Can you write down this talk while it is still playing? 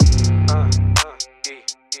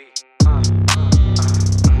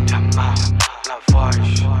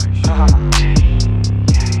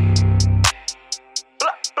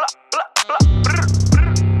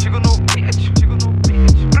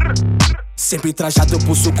Sempre trajado,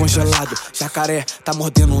 pulso congelado. Jacaré tá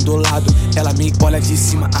mordendo do lado. Ela me olha de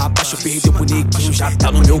cima a baixo. Perdeu o bonequinho, já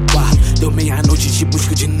tá no meu quarto. Deu meia-noite de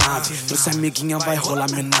busca de nave. Trouxe amiguinha, vai rolar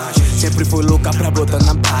homenagem. Sempre foi louca pra brotar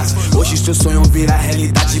na base. Hoje seu sonho vira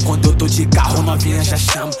realidade. Quando eu tô de carro, novinha já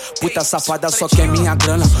chama. Puta safada só quer minha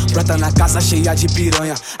grana. Brota na casa cheia de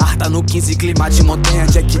piranha. Arta no 15, clima de montanha.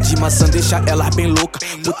 Jack de maçã deixa ela bem louca.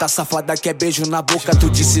 Puta safada quer beijo na boca. Tu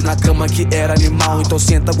disse na cama que era animal. Então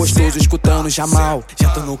senta gostoso escutando Jamal. Já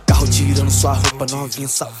tô no carro tirando sua roupa. Novinha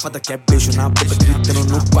safada quer beijo na boca. Gritando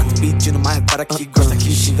no quarto pedindo mais para que gosta.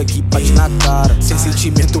 Que xinga, que bate na cara. Sem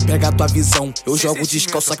sentimento pega tua visão. Eu jogo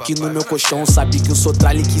descalço aqui no meu colchão. Sabe que eu sou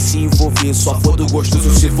tralha que se envolver. Só for do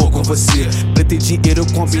gostoso se for com você. Preto e dinheiro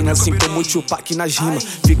combina assim como o Tupac nas rimas.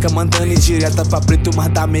 Fica mandando direta pra Preto, mas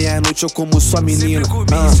da meia-noite eu como sua menina.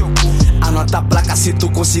 Anota a placa se tu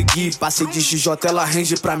conseguir. Passei de XJ, ela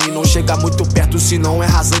rende pra mim. Não chega muito perto, senão é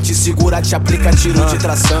rasante. Segura, te aplica tiro de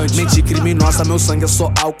traçante. Mente criminosa, meu sangue é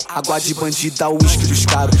só álcool. Água de bandida, uísque dos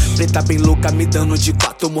caros. Preta bem louca, me dando de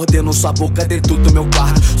quatro. Mordendo sua boca dentro do meu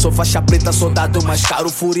quarto. Sou faixa preta, soldado mais caro.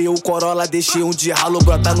 Furei o Corolla, deixei um de ralo.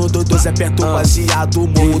 Brota no Dodô, é perto baseado. O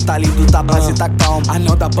morro tá lindo, tá paz e tá calmo.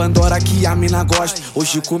 Anel da Pandora que a mina gosta.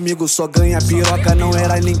 Hoje comigo só ganha piroca. Não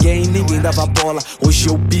era ninguém, ninguém dava bola. Hoje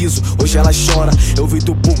eu piso, hoje ela chora. Eu vi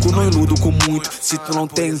do pouco, não iludo com muito. Se tu não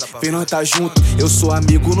tem, vem nós tá junto. Eu sou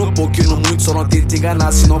amigo no pouco e no muito. Só não tenta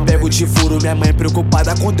enganar, se não pego de furo. Minha mãe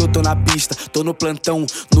preocupada quando eu tô na pista. Tô no plantão,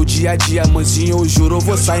 no dia a dia, manzinho, eu juro, eu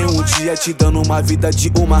vou sair um dia te dando uma vida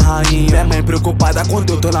de uma rainha. Minha mãe preocupada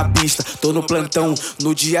quando eu tô na pista. Tô no plantão,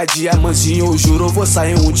 no dia a dia, manzinho, eu juro, eu vou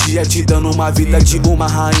sair um dia te dando uma vida de uma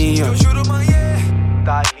rainha. Eu juro, mãe,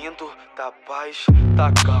 tá lindo, tá paz,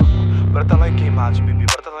 tá calmo. Brota lá em Queimados, bebê,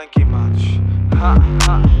 brota lá em Queimados.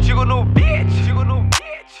 Tigo no beat, Tigo no beat.